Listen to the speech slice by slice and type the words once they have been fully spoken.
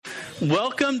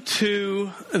Welcome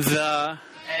to the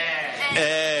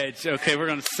edge. Okay, we're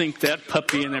going to sink that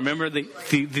puppy in there. Remember the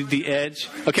edge?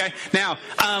 Okay, now,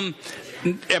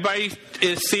 everybody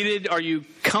is seated. Are you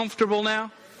comfortable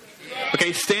now?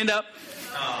 Okay, stand up.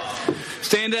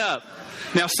 Stand up.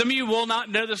 Now, some of you will not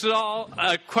know this at all.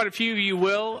 Quite a few of you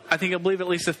will. I believe at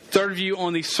least a third of you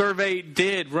on the survey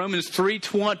did. Romans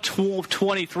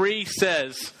 3:23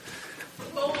 says,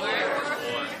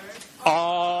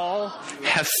 all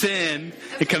have sinned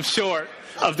and come short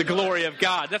of the glory of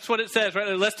God. That's what it says,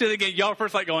 right? Let's do it again. Y'all are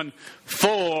first like going,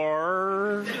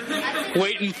 for,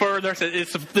 waiting for,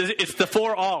 it's the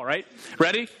for all, right?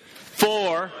 Ready?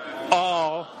 For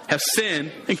all have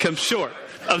sinned and come short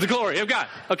of the glory of God.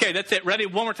 Okay, that's it. Ready?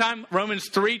 One more time. Romans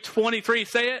 3:23.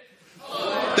 Say it.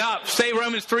 Stop. Say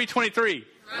Romans 3:23.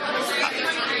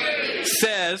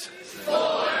 Says, for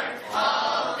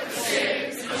all have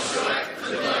sinned and come short of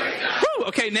the glory of God. Woo!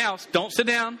 Okay, now don't sit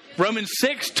down. Romans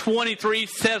 6:23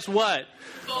 says what?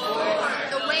 For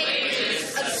the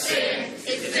wages of sin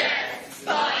is death,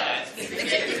 but the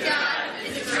gift of God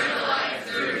is eternal life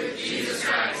through Jesus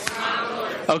Christ our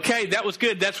Lord. Okay, that was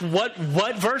good. That's what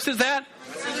verse is that?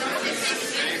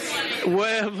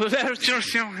 Well,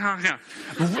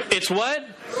 it's what?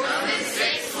 Romans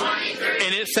 6:23.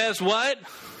 And it says what?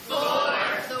 For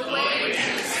the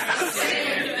wages of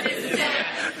sin is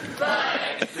death,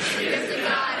 but the gift of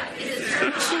God is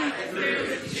eternal life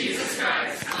through Jesus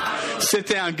Christ our Lord. Sit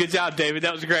down. Good job, David.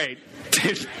 That was great.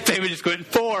 David just went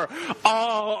for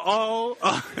all.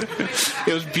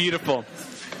 It was beautiful.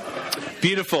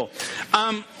 Beautiful.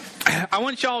 I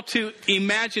want y'all to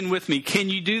imagine with me. Can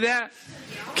you do that?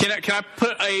 Can I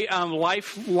put a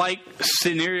life-like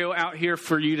scenario out here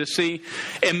for you to see?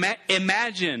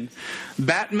 Imagine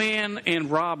Batman and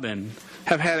Robin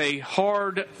have had a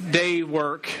hard day's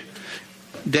work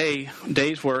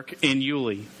in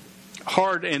Yulee.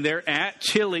 Hard, and they're at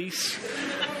Chili's,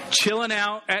 chilling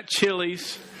out at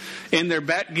Chili's in their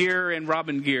Bat gear and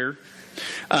Robin gear.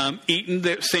 Eating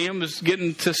that Sam is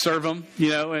getting to serve them,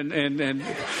 and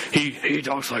he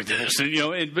talks like this,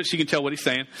 and but she can tell what he's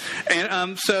saying.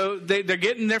 And so they're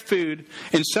getting their food,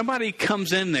 and somebody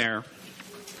comes in there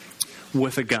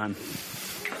with a gun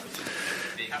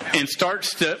and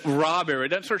starts to rob everybody.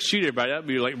 Doesn't start to shoot everybody. That'd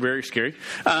be very scary.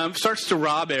 Starts to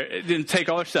rob it and take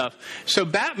all their stuff. So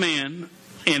Batman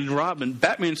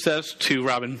says to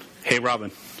Robin, "Hey,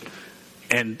 Robin."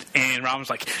 And Robin's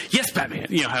like, yes, Batman.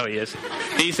 You know how he is.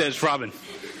 And he says, Robin,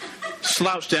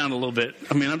 slouch down a little bit.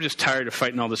 I'm just tired of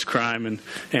fighting all this crime and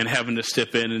having to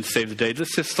step in and save the day.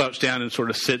 Let's just slouch down and sort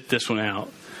of sit this one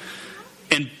out.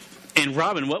 And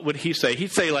Robin, what would he say?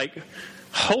 He'd say, like,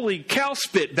 holy cow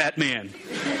spit, Batman.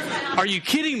 Are you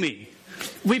kidding me?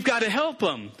 We've got to help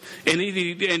him. And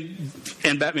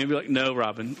Batman would be like, no,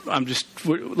 Robin,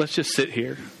 let's just sit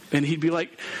here. And he'd be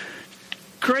like,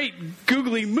 great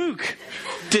googly mook.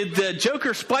 Did the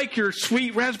Joker spike your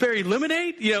sweet raspberry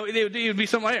lemonade? It would be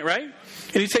something like that, right?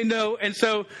 And he'd say no. And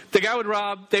so the guy would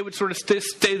rob. They would sort of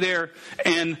stay there,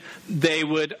 and they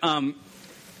would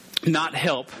not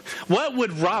help. What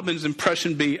would Robin's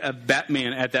impression be of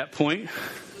Batman at that point?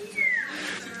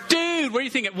 Dude, what are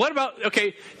you thinking? What about,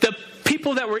 the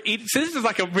people that were eating, so this is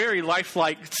like a very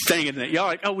lifelike saying, isn't it? Y'all are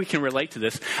like, oh, we can relate to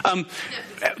this.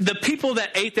 The people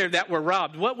that ate there that were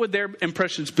robbed, what would their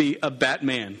impressions be of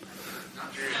Batman?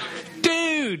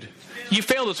 Dude, you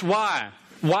failed us. Why?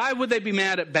 Why would they be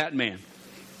mad at Batman?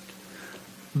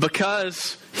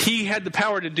 Because he had the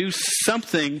power to do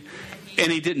something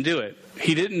and he didn't do it.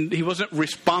 He wasn't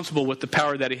responsible with the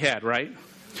power that he had, right?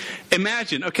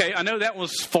 Imagine, I know that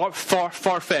was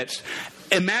far-fetched.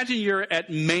 Imagine you're at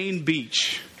Maine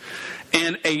Beach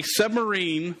and a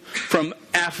submarine from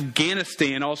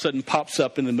Afghanistan all of a sudden pops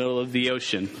up in the middle of the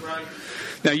ocean. Right.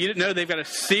 Now, you didn't know they've got a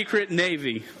secret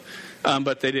navy,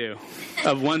 but they do,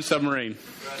 of one submarine.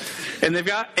 Right. And they've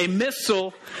got a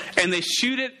missile, and they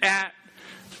shoot it at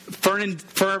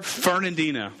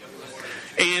Fernandina.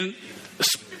 And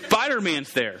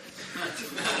Spider-Man's there.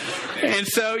 And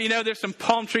so, there's some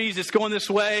palm trees that's going this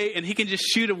way, and he can just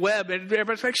shoot a web, and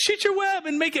everybody's like, shoot your web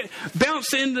and make it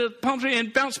bounce into the palm tree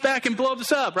and bounce back and blow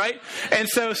this up, right? And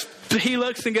so he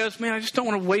looks and goes, man, I just don't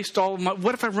want to waste all of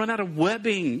what if I run out of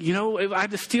webbing? If I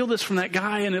had to steal this from that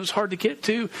guy, and it was hard to get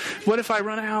to. What if I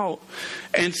run out?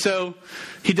 And so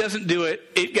he doesn't do it.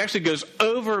 It actually goes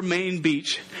over Maine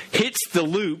Beach, hits the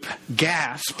loop,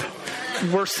 gasp,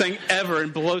 worst thing ever,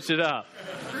 and blows it up.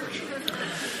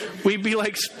 We'd be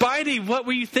like, Spidey, what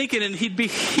were you thinking? And he'd be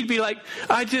like,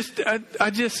 I just,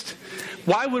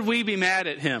 why would we be mad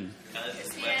at him?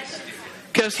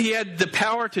 Because he had the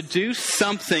power to do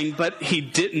something, but he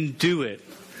didn't do it.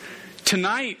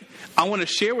 tonight, I want to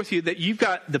share with you that you've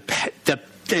got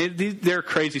they're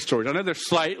crazy stories. I know they're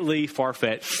slightly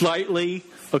far-fetched. Slightly,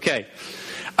 okay.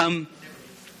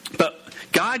 But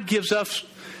God gives us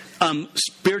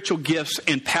spiritual gifts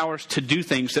and powers to do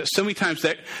things that so many times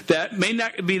that may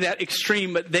not be that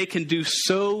extreme, but they can do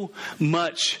so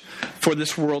much for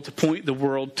this world, to point the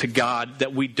world to God,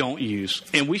 that we don't use.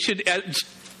 And we should,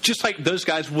 just like those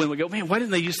guys, when we go, man, why didn't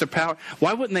they use their power?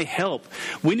 Why wouldn't they help?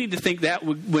 We need to think that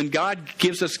when God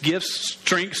gives us gifts,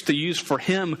 strengths to use for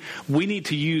Him, we need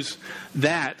to use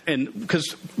that. And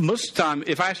because most of the time,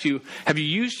 if I ask you, have you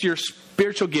used your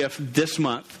spiritual gift this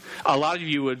month? A lot of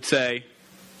you would say,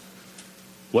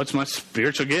 what's my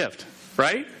spiritual gift?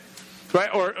 Right?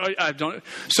 Or I don't.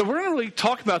 So we're going to really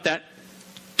talk about that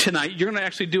tonight. You're going to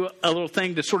actually do a little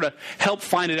thing to sort of help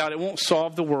find it out. It won't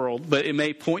solve the world, but it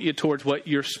may point you towards what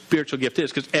your spiritual gift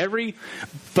is. Because every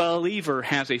believer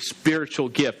has a spiritual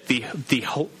gift. The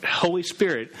Holy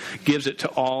Spirit gives it to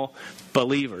all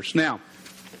believers. Now,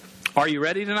 are you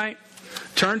ready tonight?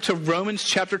 Turn to Romans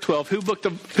chapter 12.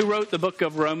 Who wrote the book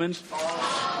of Romans?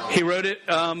 He wrote it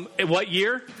in what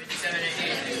year?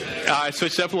 I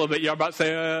switched up a little bit. Y'all about to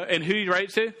say, and who did he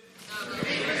write to?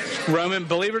 Roman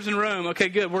believers in Rome. Okay,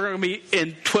 good. We're going to be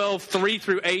in 12:3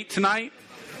 through 8 tonight.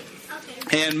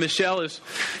 Okay. And Michelle is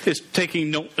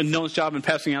taking Nolan's job and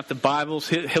passing out the Bibles.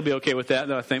 He'll be okay with that,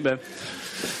 though, I think, babe.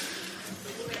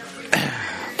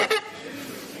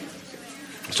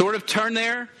 Sort of turn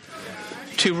there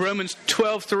to Romans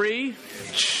 12:3.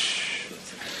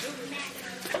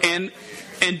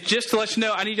 And just to let you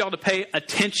know, I need y'all to pay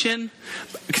attention,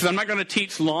 because I'm not going to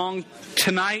teach long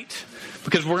tonight,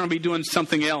 because we're going to be doing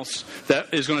something else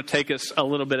that is going to take us a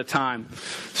little bit of time.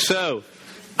 So,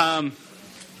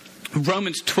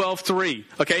 Romans 12:3.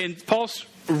 Okay, and Paul's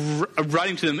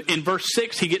writing to them. In verse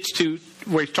 6, he gets to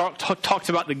where he talks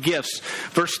about the gifts.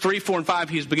 Verse 3, 4, and 5,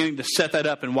 he's beginning to set that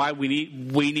up and why we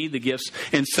need the gifts,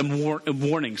 and some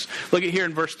warnings. Look at here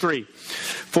in verse 3.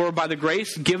 For by the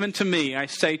grace given to me, I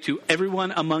say to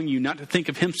everyone among you not to think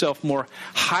of himself more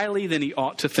highly than he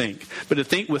ought to think, but to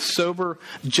think with sober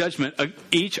judgment,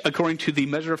 each according to the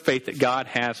measure of faith that God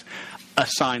has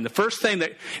assigned. The first thing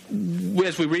that,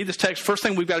 as we read this text, first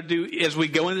thing we've got to do as we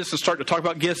go into this and start to talk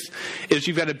about gifts is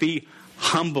you've got to be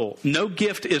humble. No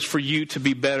gift is for you to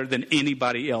be better than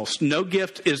anybody else. No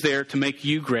gift is there to make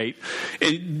you great.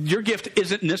 And your gift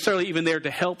isn't necessarily even there to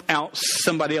help out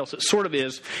somebody else. It sort of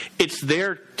is. It's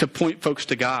there to point folks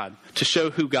to God, to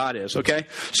show who God is, okay?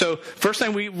 So first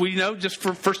thing we know, just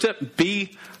for first step,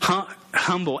 be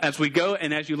humble as we go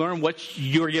and as you learn what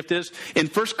your gift is. In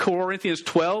 1 Corinthians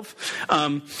 12,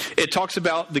 it talks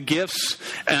about the gifts,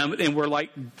 and we're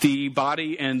like the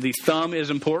body, and the thumb is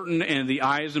important, and the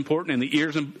eye is important, and the ear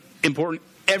is important.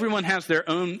 Everyone has their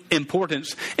own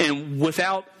importance, and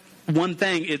without one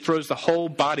thing, it throws the whole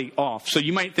body off. So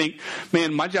you might think,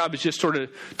 man, my job is just sort of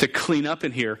to clean up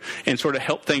in here and sort of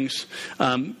help things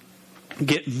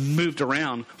get moved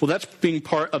around. Well, that's being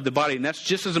part of the body, and that's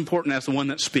just as important as the one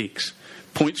that speaks.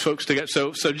 Points folks together.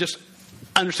 So just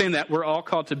understand that we're all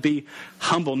called to be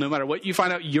humble. No matter what you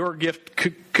find out your gift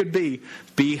could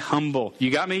be humble.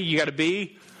 You got me? You got to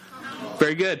be humble.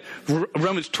 Very good.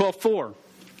 Romans 12:4.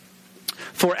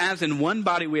 For as in one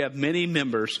body we have many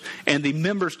members, and the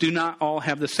members do not all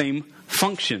have the same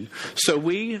function. So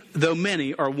we, though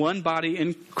many, are one body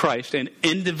in Christ, and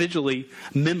individually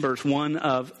members one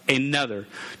of another.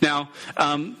 Now,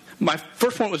 my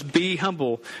first one was be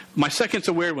humble. My second's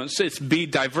a weird one. It's be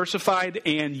diversified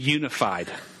and unified.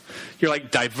 You're like,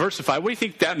 diversified? What do you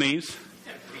think that means?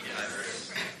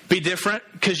 Be different,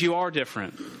 because you are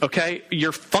different, okay?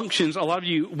 Your functions, a lot of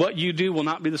you, what you do will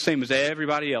not be the same as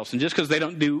everybody else. And just because they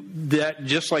don't do that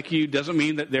just like you doesn't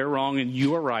mean that they're wrong and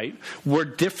you are right. We're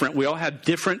different. We all have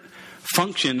different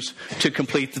functions to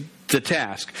complete the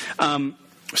task.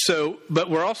 But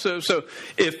we're also, so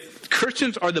if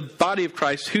Christians are the body of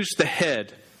Christ, who's the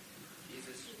head?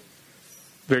 Jesus.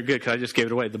 Very good, because I just gave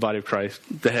it away, the body of Christ.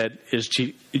 The head is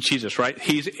Jesus, right?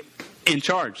 He's in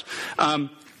charge.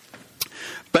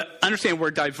 But understand,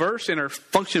 we're diverse in our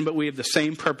function, but we have the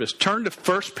same purpose. Turn to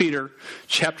 1 Peter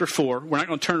chapter 4. We're not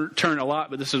going to turn a lot,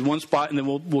 but this is one spot, and then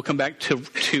we'll come back to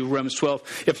Romans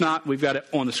 12. If not, we've got it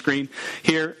on the screen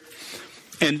here.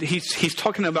 And he's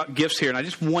talking about gifts here, and I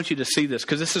just want you to see this,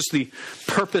 because this is the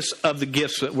purpose of the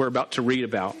gifts that we're about to read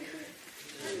about.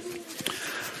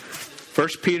 1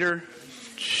 Peter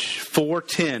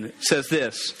 4:10 says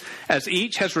this: as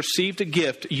each has received a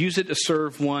gift, use it to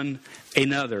serve one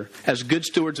another as good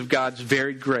stewards of God's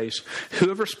varied grace.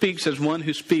 Whoever speaks as one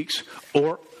who speaks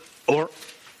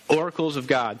oracles of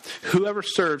God. Whoever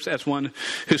serves as one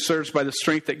who serves by the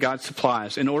strength that God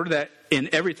supplies, in order that in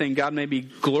everything God may be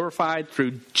glorified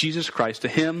through Jesus Christ. To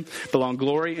him belong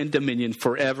glory and dominion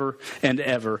forever and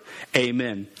ever.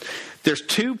 Amen. There's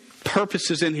two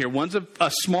purposes in here. One's a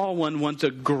small one, one's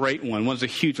a great one, one's a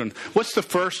huge one. What's the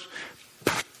first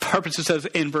purpose it says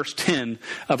in verse 10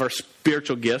 of our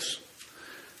spiritual gifts?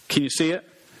 Can you see it?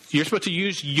 You're supposed to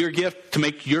use your gift to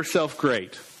make yourself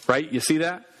great, right? You see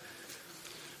that?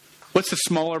 What's the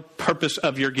smaller purpose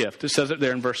of your gift? It says it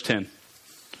there in verse 10.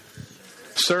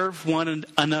 Serve one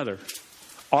another.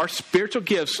 Our spiritual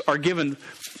gifts are given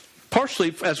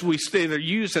partially as they're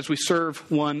used as we serve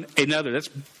one another. That's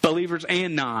believers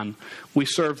and non. We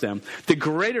serve them. The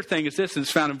greater thing is this, and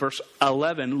it's found in verse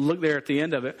 11. Look there at the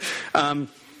end of it.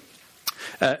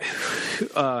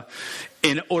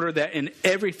 In order that in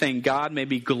everything God may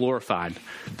be glorified.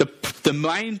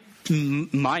 The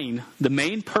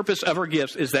main purpose of our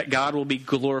gifts is that God will be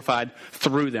glorified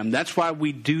through them. That's why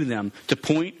we do them, to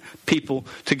point people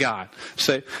to God.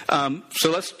 So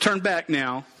let's turn back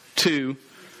now to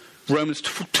Romans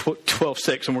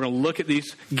 12:6, and we're going to look at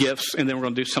these gifts, and then we're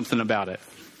going to do something about it.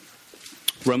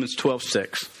 Romans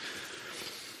 12:6.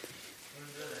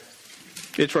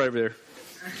 It's right over there.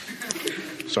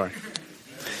 Sorry.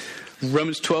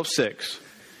 Romans 12:6.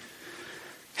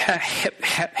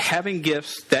 Having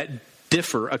gifts that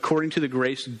differ according to the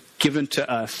grace given to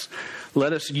us,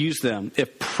 let us use them.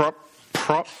 If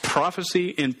prophecy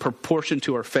in proportion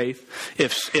to our faith,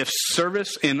 if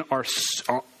service in our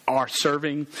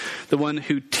serving, the one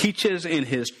who teaches in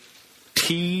his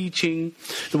teaching,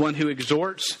 the one who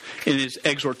exhorts in his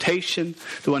exhortation,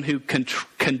 the one who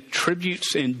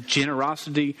contributes in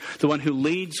generosity, the one who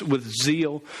leads with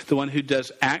zeal, the one who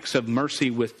does acts of mercy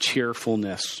with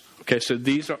cheerfulness. Okay, so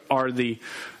these are the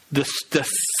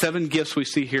 7 gifts we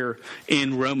see here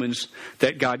in Romans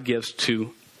that God gives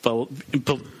to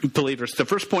believers. The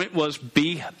first point was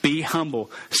be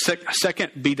humble.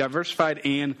 Second, be diversified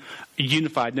and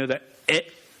unified. Know that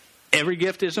every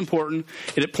gift is important,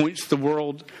 and it points the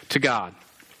world to God.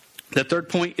 The third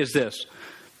point is this.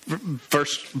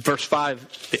 Verse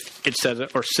 5, it says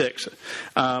it, or 6.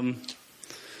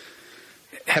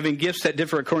 Having gifts that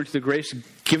differ according to the grace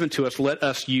given to us, let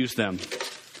us use them.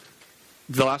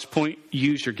 The last point,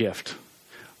 use your gift.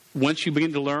 Once you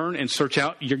begin to learn and search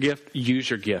out your gift, use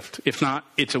your gift. If not,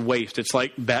 it's a waste. It's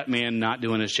like Batman not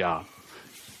doing his job.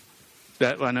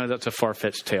 I know that's a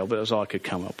far-fetched tale, but that's all I could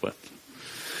come up with.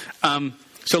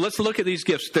 So let's look at these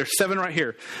gifts. There's 7 right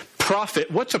here. Prophet.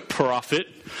 What's a prophet?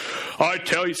 I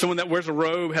tell you, someone that wears a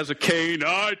robe, has a cane.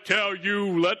 I tell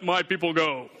you, let my people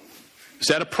go. Is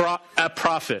that a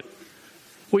prophet?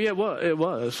 Well, yeah, it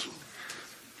was.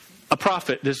 A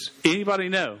prophet. Does anybody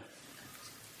know?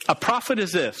 A prophet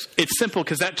is this. It's simple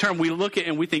because that term we look at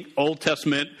and we think Old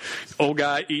Testament, old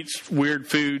guy eats weird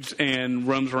foods and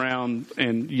roams around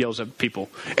and yells at people.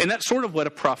 And that's sort of what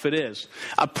a prophet is.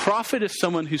 A prophet is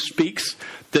someone who speaks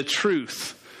the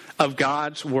truth of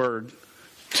God's word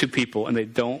to people, and they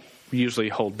don't usually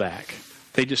hold back.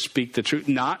 They just speak the truth,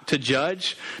 not to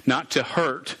judge, not to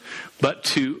hurt, but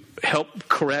to help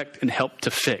correct and help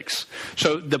to fix.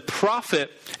 So the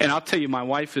prophet, and I'll tell you, my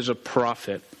wife is a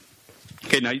prophet.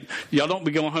 Okay, now y'all don't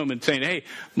be going home and saying, hey,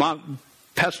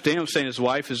 Pastor Dan was saying his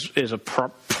wife is a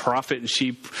prophet and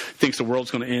she thinks the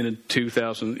world's going to end in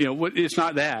 2000. It's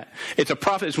not that. It's a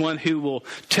prophet is one who will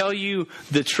tell you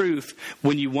the truth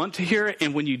when you want to hear it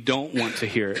and when you don't want to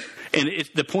hear it. And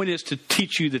the point is to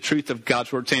teach you the truth of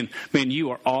God's word, saying, man,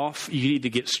 you are off. You need to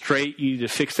get straight. You need to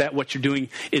fix that. What you're doing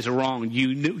is wrong.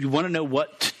 You want to know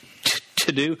what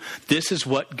to do. This is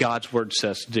what God's word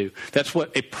says to do. That's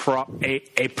what a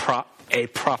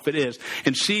prophet is.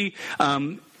 And she,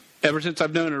 ever since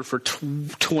I've known her for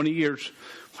 20 years,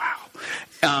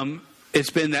 wow,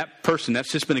 it's been that person.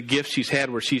 That's just been a gift she's had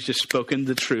where she's just spoken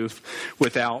the truth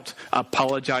without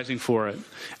apologizing for it.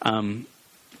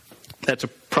 That's a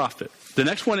prophet. The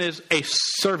next one is a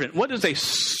servant. What does a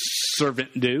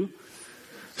servant do?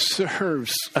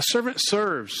 Serves. A servant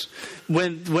serves.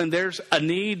 When there's a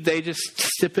need, they just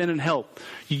step in and help.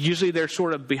 Usually they're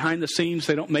sort of behind the scenes.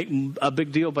 They don't make a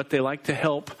big deal, but they like to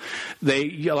help.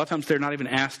 A lot of times they're not even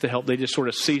asked to help. They just sort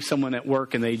of see someone at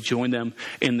work and they join them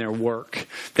in their work.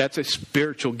 That's a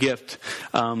spiritual gift,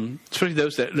 especially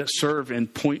those that serve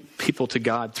and point people to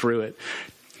God through it.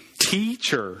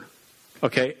 Teacher.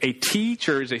 Okay, a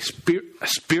teacher is a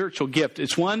spiritual gift.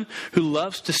 It's one who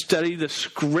loves to study the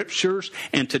scriptures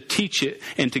and to teach it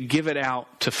and to give it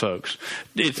out to folks.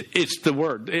 It's the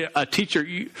word. A teacher,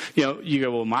 you go,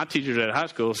 well, my teachers at high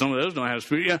school, some of those don't have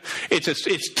spirit.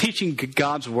 It's teaching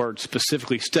God's word,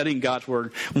 specifically studying God's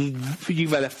word.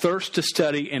 You've got a thirst to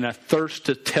study and a thirst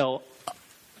to tell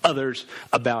others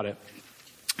about it.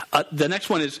 The next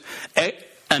one is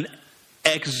an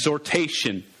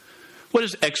exhortation. What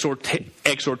is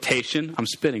exhortation? I'm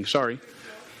spitting, sorry.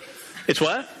 It's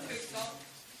what?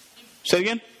 Say it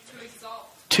again?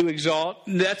 To exalt.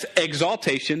 That's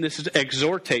exaltation. This is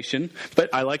exhortation.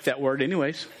 But I like that word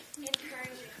anyways.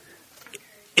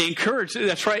 Encourage.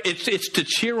 That's right. It's to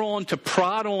cheer on, to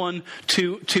prod on,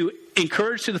 to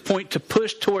encourage to the point to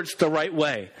push towards the right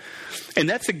way. And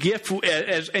that's a gift.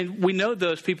 And we know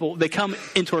those people, they come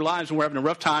into our lives and we're having a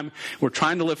rough time. We're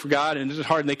trying to live for God and this is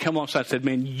hard. And they come alongside and said,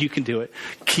 man, you can do it.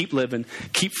 Keep living.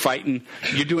 Keep fighting.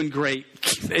 You're doing great.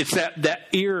 It's that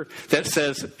ear that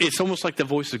says, it's almost like the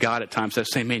voice of God at times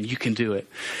that's saying, man, you can do it.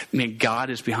 Man, God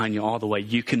is behind you all the way.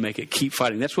 You can make it. Keep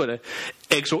fighting. That's what an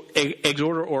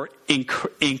exhorter or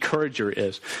encourager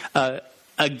is. A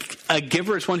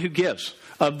giver is one who gives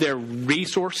of their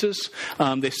resources.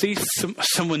 They see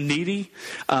someone needy,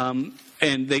 and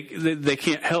they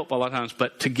can't help a lot of times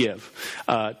but to give,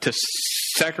 to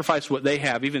sacrifice what they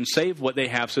have, even save what they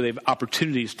have so they have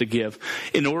opportunities to give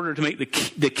in order to make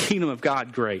the kingdom of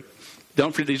God great.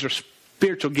 Don't forget, these are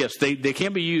spiritual gifts. They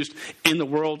can be used in the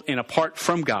world and apart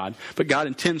from God, but God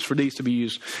intends for these to be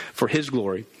used for His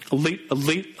glory. A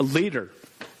leader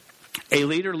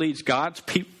leads God's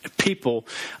people.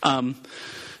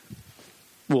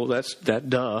 Well, that's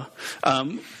duh.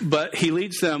 But he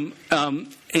leads them,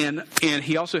 and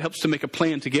he also helps to make a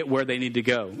plan to get where they need to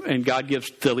go. And God gives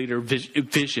the leader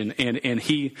vision, and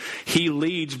he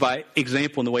leads by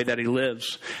example in the way that he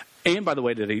lives, and by the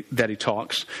way that he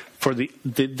talks for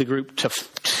the group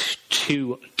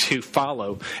to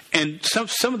follow. And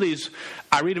some of these,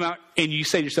 I read them out, and you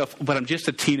say to yourself, "But I'm just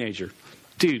a teenager."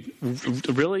 Dude,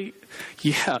 really?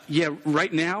 Yeah.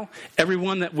 Right now,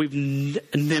 everyone that we've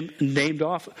named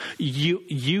off,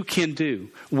 you can do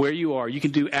where you are. You can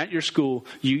do at your school.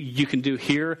 You can do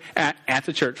here at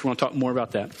the church. We want to talk more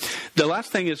about that. The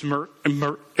last thing is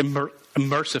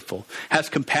merciful. Has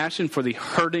compassion for the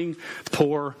hurting,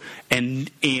 poor,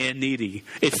 and needy.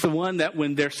 It's the one that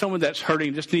when there's someone that's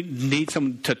hurting, just need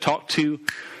someone to talk to.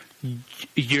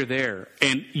 You're there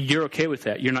and you're okay with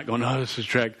that. You're not going, oh, this is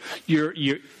drag.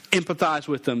 You empathize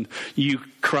with them. You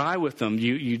cry with them.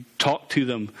 You talk to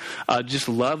them. Just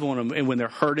love on them. And when they're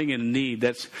hurting and in need,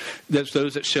 that's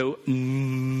those that show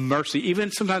mercy.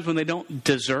 Even sometimes when they don't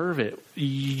deserve it,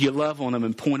 you love on them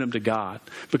and point them to God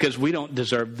because we don't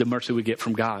deserve the mercy we get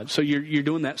from God. So you're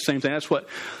doing that same thing. That's what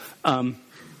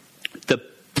the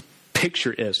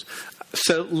picture is.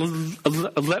 So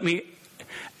let me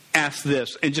ask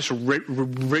this, and just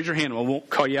raise your hand. I won't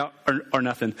call you out or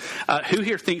nothing. Who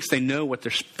here thinks they know what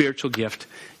their spiritual gift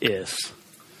is?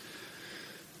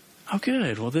 Oh,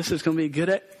 good. Well, this is going to be a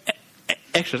good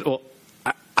exercise. Well,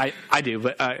 I do,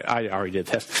 but I already did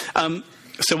the test.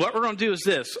 So what we're going to do is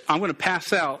this. I'm going to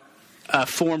pass out a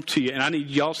form to you, and I need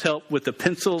y'all's help with the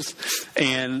pencils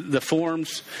and the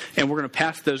forms, and we're going to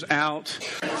pass those out.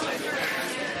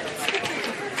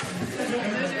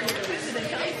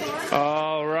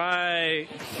 All right.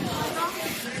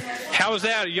 How was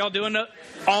that? Are y'all doing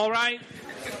all right?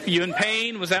 You in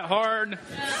pain? Was that hard?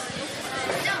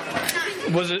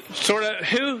 Was it sort of,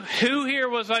 who here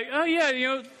was like, oh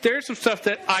yeah, there's some stuff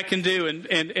that I can do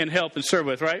and help and serve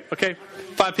with, right? Okay.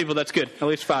 5 people, that's good. At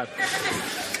least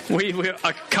 5. We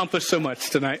accomplished so much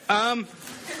tonight.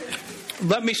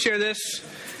 Let me share this.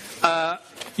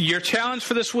 Your challenge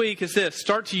for this week is this.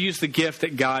 Start to use the gift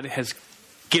that God has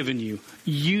given you.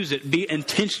 Use it. Be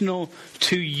intentional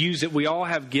to use it. We all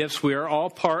have gifts. We are all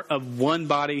part of one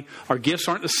body. Our gifts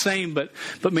aren't the same, but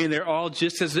man, they're all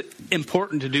just as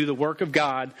important to do the work of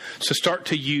God. So start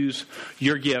to use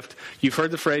your gift. You've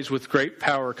heard the phrase, with great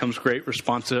power comes great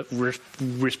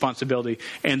responsibility.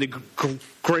 And the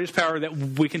greatest power that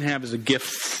we can have is a gift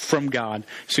from God.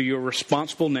 So you're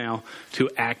responsible now to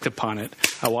act upon it.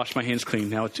 I washed my hands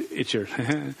clean. Now it's yours.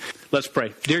 Let's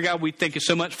pray. Dear God, we thank you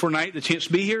so much for tonight, the chance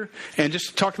to be here and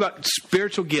just talk about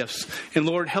spiritual gifts. And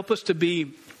Lord, help us to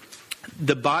be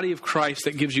the body of Christ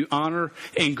that gives you honor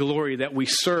and glory, that we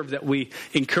serve, that we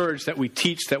encourage, that we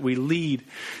teach, that we lead,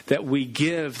 that we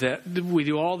give, that we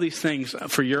do all these things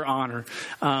for your honor.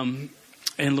 And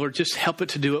Lord, just help it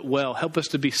to do it well. Help us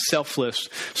to be selfless,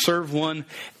 serve one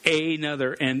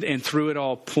another, and through it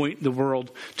all point the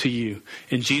world to you.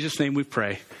 In Jesus' name we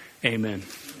pray. Amen.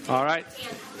 All right.